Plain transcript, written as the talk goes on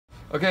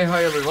Okay,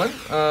 hi everyone.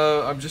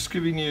 I'm just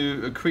giving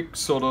you a quick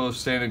sort of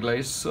stain and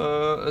glaze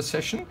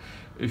session.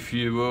 If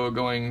you were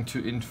going to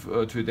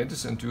a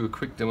dentist and do a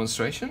quick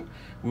demonstration,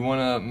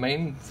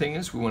 main thing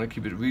is we want to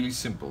keep it really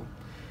simple.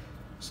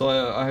 So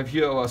I have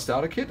here our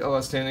starter kit,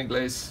 our stain and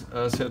glaze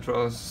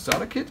Celtra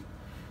starter kit.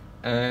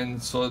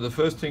 And so the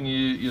first thing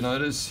you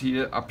notice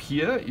here, up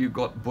here, you've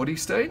got body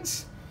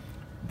stains.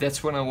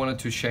 That's when I wanted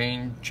to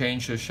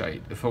change the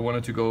shade. If I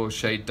wanted to go a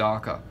shade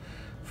darker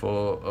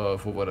for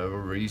whatever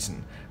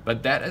reason.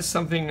 But that is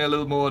something a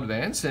little more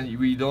advanced, and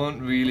we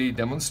don't really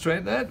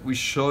demonstrate that. We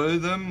show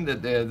them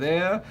that they're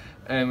there,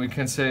 and we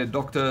can say,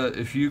 doctor,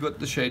 if you got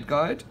the shade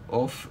guide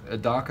of a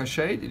darker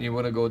shade and you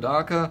want to go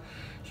darker,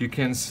 you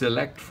can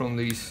select from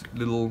these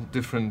little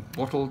different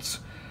bottles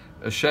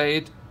a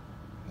shade,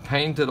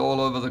 paint it all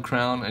over the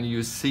crown, and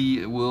you see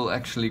it will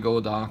actually go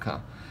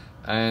darker,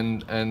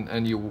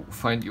 and you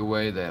find your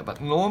way there. But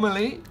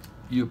normally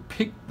you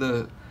pick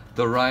the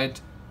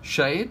right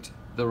shade,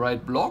 the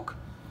right block,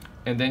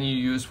 and then you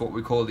use what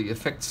we call the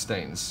effect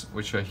stains,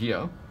 which are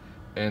here,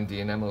 and the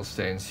enamel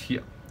stains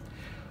here.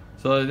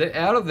 So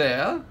out of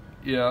there,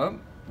 yeah,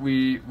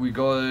 we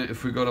go,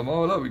 if we go to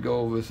molar, we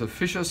go with a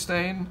Fisher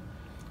stain.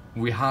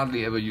 We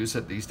hardly ever use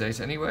it these days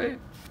anyway.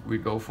 We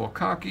go for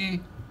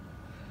khaki,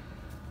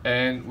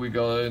 and we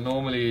go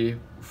normally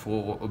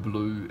for a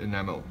blue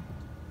enamel.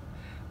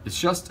 It's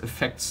just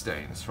effect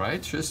stains,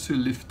 right? Just to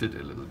lift it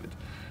a little bit.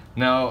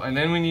 Now, and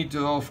then we need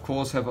to, of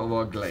course, have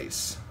our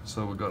glaze.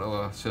 So we got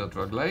our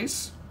Celtra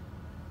glaze.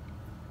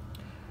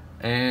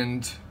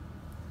 And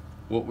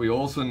what we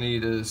also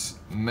need is,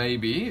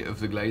 maybe, if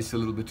the glaze is a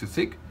little bit too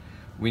thick,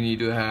 we need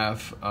to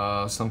have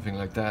something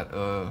like that,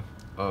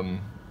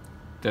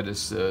 that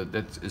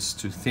is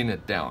to thin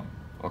it down,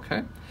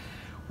 okay?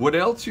 What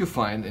else you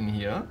find in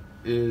here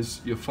is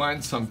you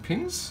find some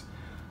pins.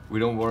 We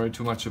don't worry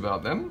too much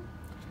about them.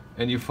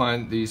 And you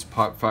find these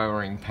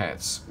firing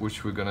pads,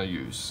 which we're gonna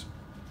use.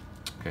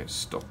 Okay,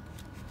 stop.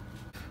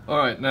 All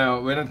right,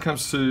 now when it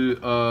comes to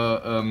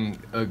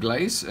a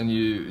glaze and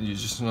you're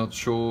just not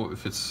sure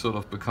if it's sort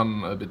of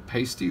become a bit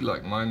pasty,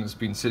 like mine has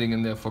been sitting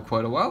in there for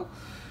quite a while,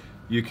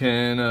 you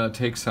can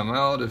take some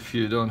out. If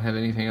you don't have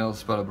anything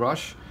else but a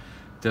brush,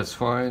 that's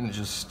fine.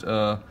 Just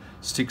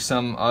stick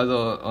some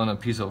either on a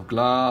piece of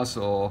glass,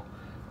 or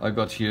I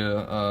got here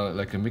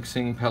like a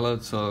mixing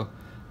palette, so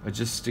I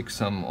just stick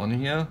some on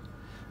here.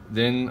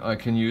 Then I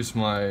can use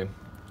my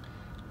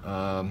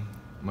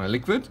my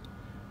liquid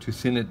to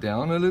thin it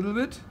down a little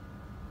bit.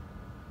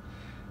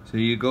 So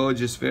you go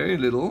just very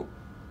little,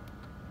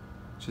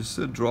 just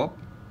a drop,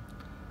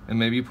 and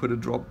maybe put a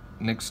drop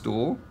next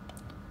door,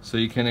 so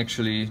you can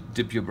actually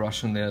dip your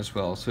brush in there as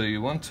well. So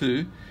you want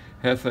to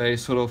have a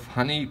sort of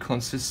honey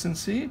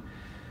consistency,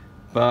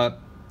 but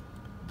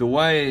the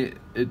way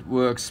it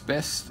works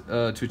best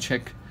to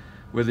check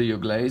whether your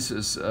glaze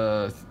is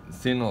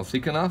thin or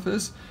thick enough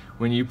is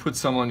when you put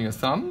some on your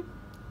thumb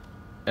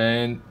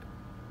and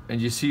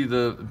you see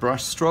the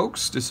brush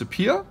strokes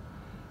disappear,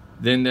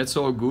 then that's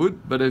all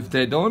good. But if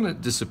they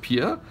don't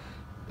disappear,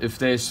 if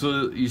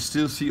you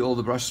still see all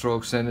the brush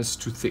strokes, then it's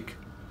too thick.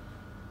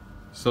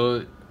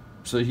 So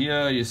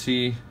here you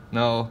see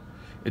now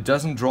it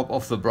doesn't drop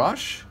off the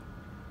brush,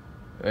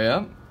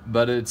 yeah,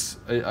 but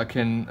I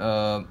can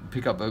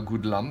pick up a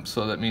good lump,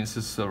 so that means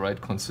it's the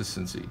right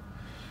consistency.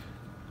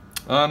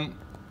 All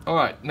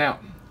right, now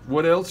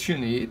what else you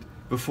need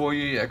before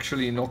you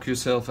actually knock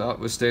yourself out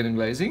with stain and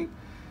glazing?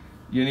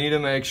 You need to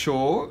make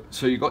sure,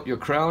 so you got your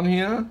crown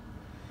here,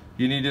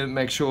 you need to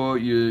make sure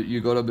you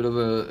got a bit of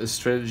a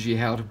strategy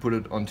how to put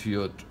it onto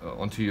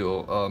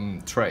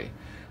your tray.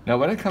 Now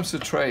when it comes to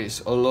trays,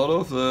 a lot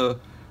of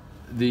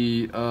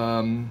the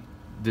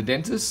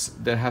dentists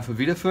that have a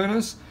Vita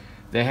furnace,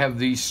 they have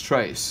these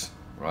trays,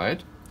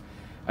 right?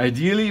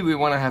 Ideally we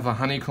want to have a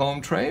honeycomb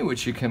tray,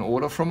 which you can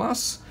order from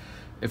us.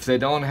 If they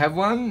don't have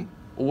one,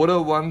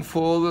 order one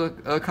for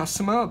the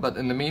customer, but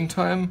in the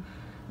meantime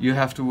you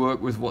have to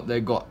work with what they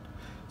got.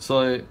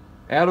 So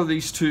out of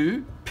these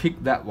two,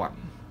 pick that one.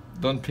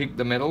 Don't pick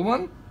the metal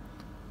one,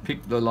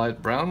 pick the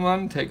light brown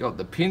one, take out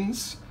the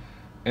pins,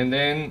 and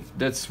then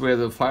that's where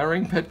the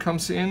firing pad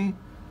comes in.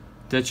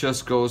 That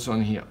just goes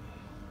on here,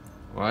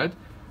 right?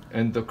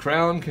 And the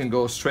crown can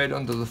go straight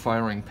onto the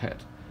firing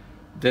pad.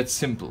 That's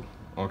simple,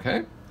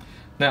 okay?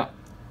 Now,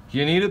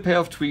 you need a pair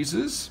of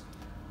tweezers,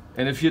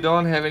 and if you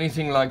don't have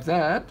anything like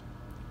that,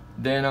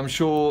 then I'm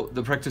sure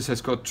the practice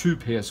has got 2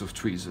 pairs of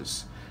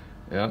tweezers.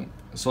 Yeah.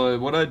 So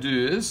what I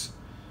do is,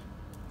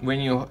 when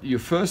you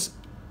first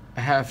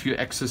have your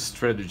access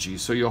strategy,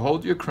 so you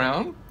hold your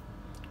crown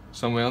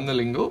somewhere on the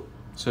lingual,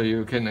 so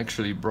you can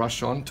actually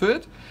brush onto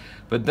it.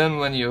 But then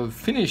when you're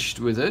finished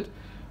with it,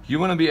 you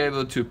want to be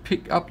able to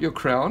pick up your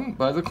crown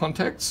by the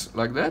contacts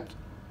like that,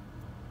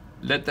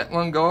 let that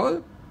one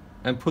go,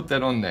 and put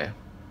that on there.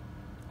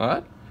 All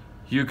right.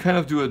 You kind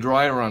of do a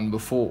dry run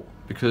before,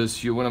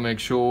 because you want to make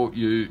sure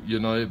you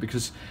know,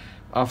 because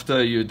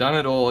after you've done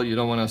it all, you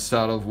don't want to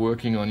start off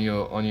working on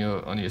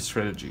your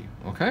strategy.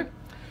 Okay,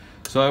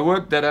 so I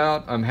worked that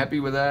out. I'm happy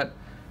with that.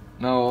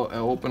 Now I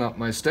open up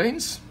my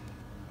stains,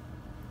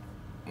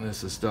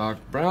 This is dark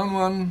brown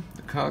one,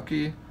 the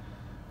khaki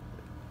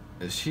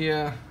is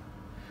here,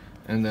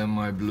 and then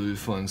my blue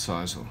for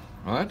incisal,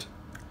 right?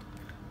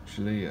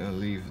 Actually, I'll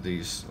leave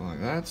these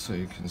like that so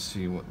you can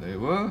see what they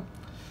were.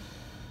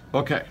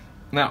 Okay,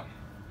 now,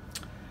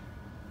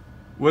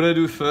 what I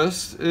do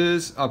first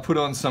is I put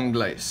on some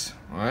glaze,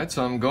 alright?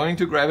 So I'm going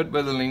to grab it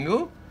by the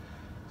lingual.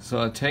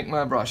 So I take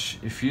my brush.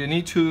 If you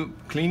need to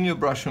clean your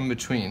brush in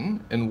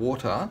between in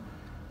water,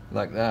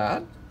 like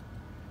that,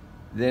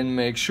 then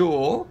make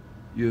sure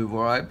you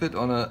wipe it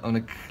on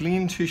a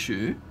clean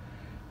tissue.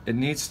 It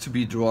needs to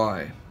be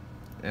dry.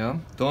 Yeah,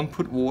 don't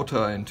put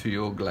water into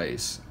your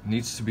glaze. It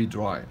needs to be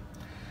dry.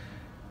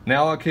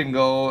 Now I can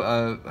go,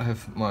 I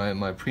have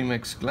my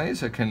premix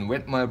glaze. I can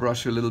wet my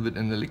brush a little bit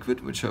in the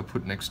liquid, which I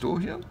put next door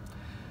here.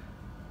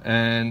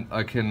 And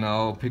I can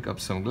now pick up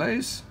some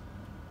glaze.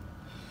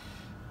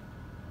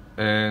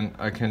 And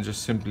I can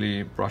just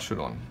simply brush it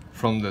on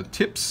from the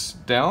tips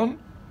down,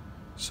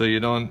 so you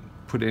don't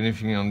put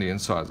anything on the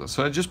incisor.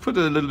 So I just put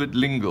a little bit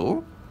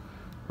lingual,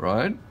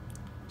 right?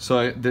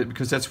 So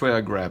because that's where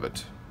I grab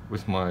it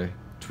with my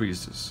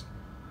tweezers.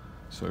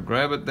 So I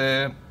grab it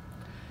there.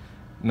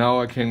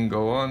 Now I can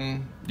go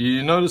on.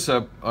 You notice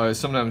I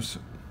sometimes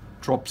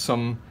drop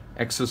some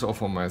excess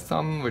off on my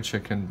thumb, which I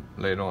can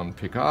later on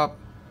pick up.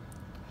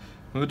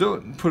 We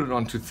don't put it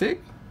on too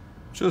thick,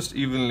 just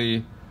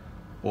evenly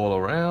all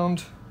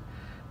around.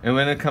 And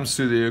when it comes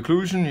to the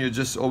occlusion, you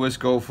just always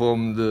go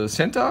from the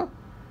center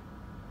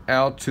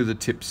out to the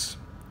tips,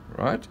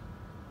 right?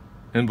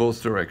 In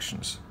both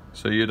directions.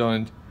 So you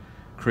don't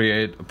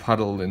create a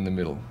puddle in the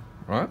middle,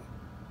 right?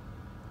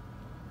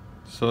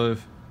 So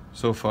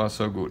far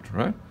so good,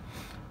 right?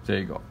 There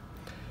you go.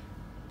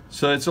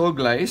 So it's all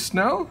glazed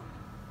now.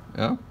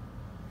 Yeah.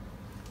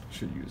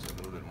 Should use a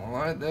little bit more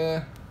light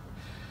there.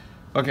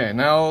 Okay,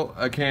 now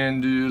I can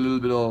do a little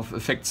bit of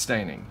effect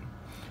staining.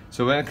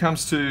 So when it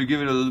comes to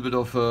give it a little bit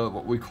of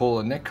what we call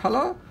a neck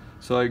color,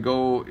 so I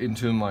go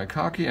into my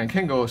khaki and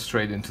can go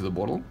straight into the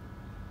bottle.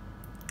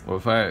 Or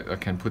if I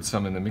can put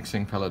some in the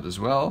mixing palette as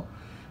well.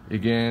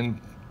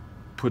 Again,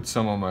 put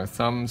some on my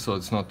thumb so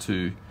it's not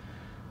too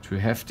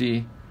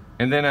hefty.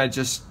 And then I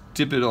just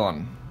dip it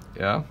on,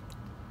 yeah?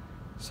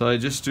 So I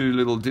just do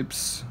little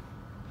dips,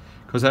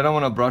 because I don't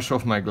want to brush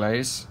off my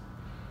glaze.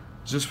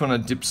 Just want to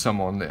dip some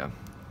on there.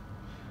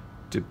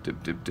 Dip,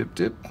 dip, dip, dip,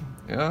 dip.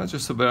 Yeah,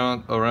 just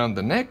about around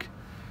the neck.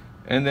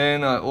 And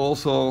then I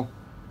also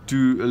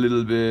do a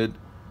little bit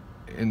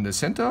in the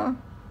center.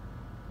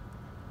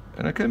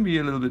 And I can be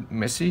a little bit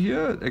messy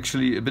here.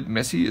 Actually, a bit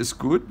messy is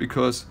good,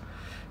 because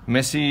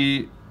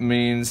messy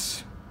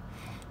means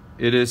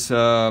it is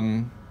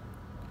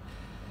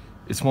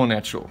it's more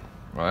natural,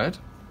 right?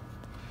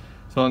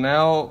 So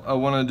now I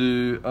want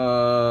to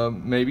do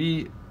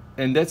maybe,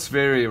 and that's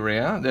very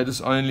rare. That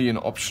is only an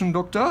option,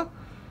 doctor.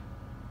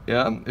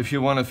 Yeah, if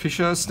you want a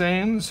Fisher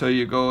stain, so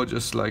you go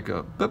just like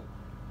a bip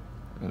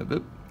and a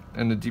bip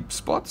and the deep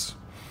spots,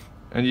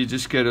 and you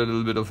just get a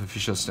little bit of a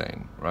Fisher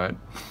stain, right?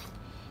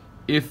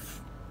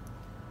 If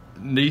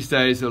these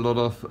days a lot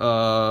of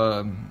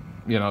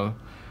you know,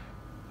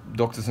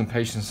 doctors and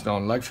patients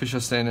don't like Fisher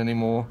stain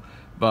anymore,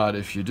 but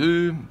if you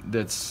do,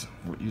 that's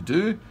what you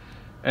do.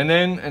 And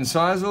then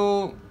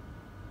incisal,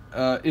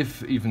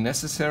 if even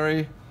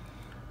necessary,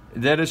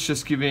 that is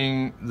just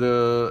giving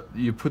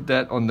you put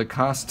that on the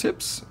cast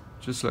tips,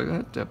 just like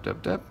that, dab,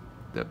 dab, dab,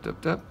 dab,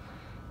 dab, dab,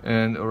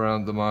 and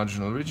around the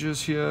marginal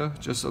ridges here,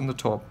 just on the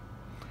top.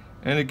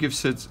 And it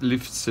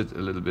lifts it a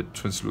little bit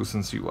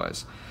translucency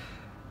wise.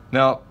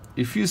 Now,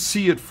 if you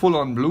see it full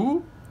on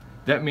blue,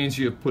 that means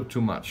you have put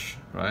too much,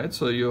 right?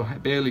 So you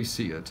barely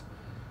see it.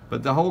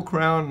 But the whole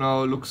crown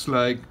now looks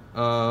like,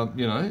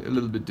 you know, a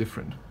little bit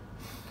different.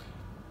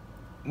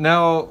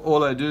 Now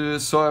all I do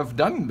is, so I've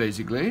done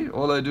basically,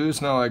 all I do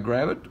is now I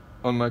grab it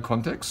on my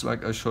contacts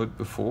like I showed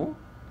before,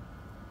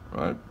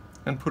 right,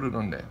 and put it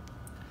on there.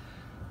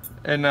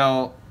 And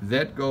now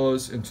that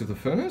goes into the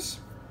furnace,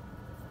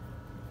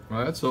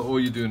 right? So all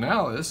you do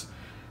now is,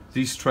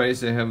 these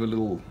trays, they have a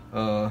little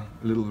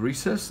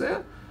recess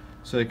there,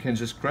 so you can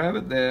just grab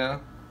it there,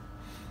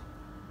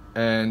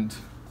 and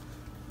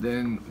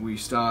then we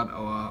start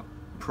our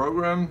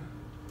program.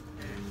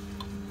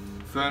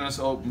 Furnace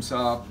opens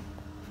up.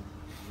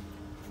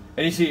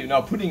 And you see,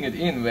 now putting it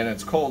in when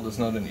it's cold is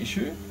not an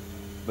issue,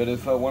 but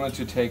if I wanted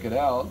to take it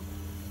out,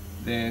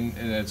 then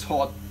and it's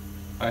hot,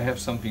 I have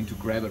something to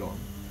grab it on.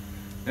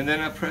 And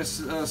then I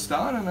press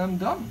start and I'm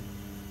done.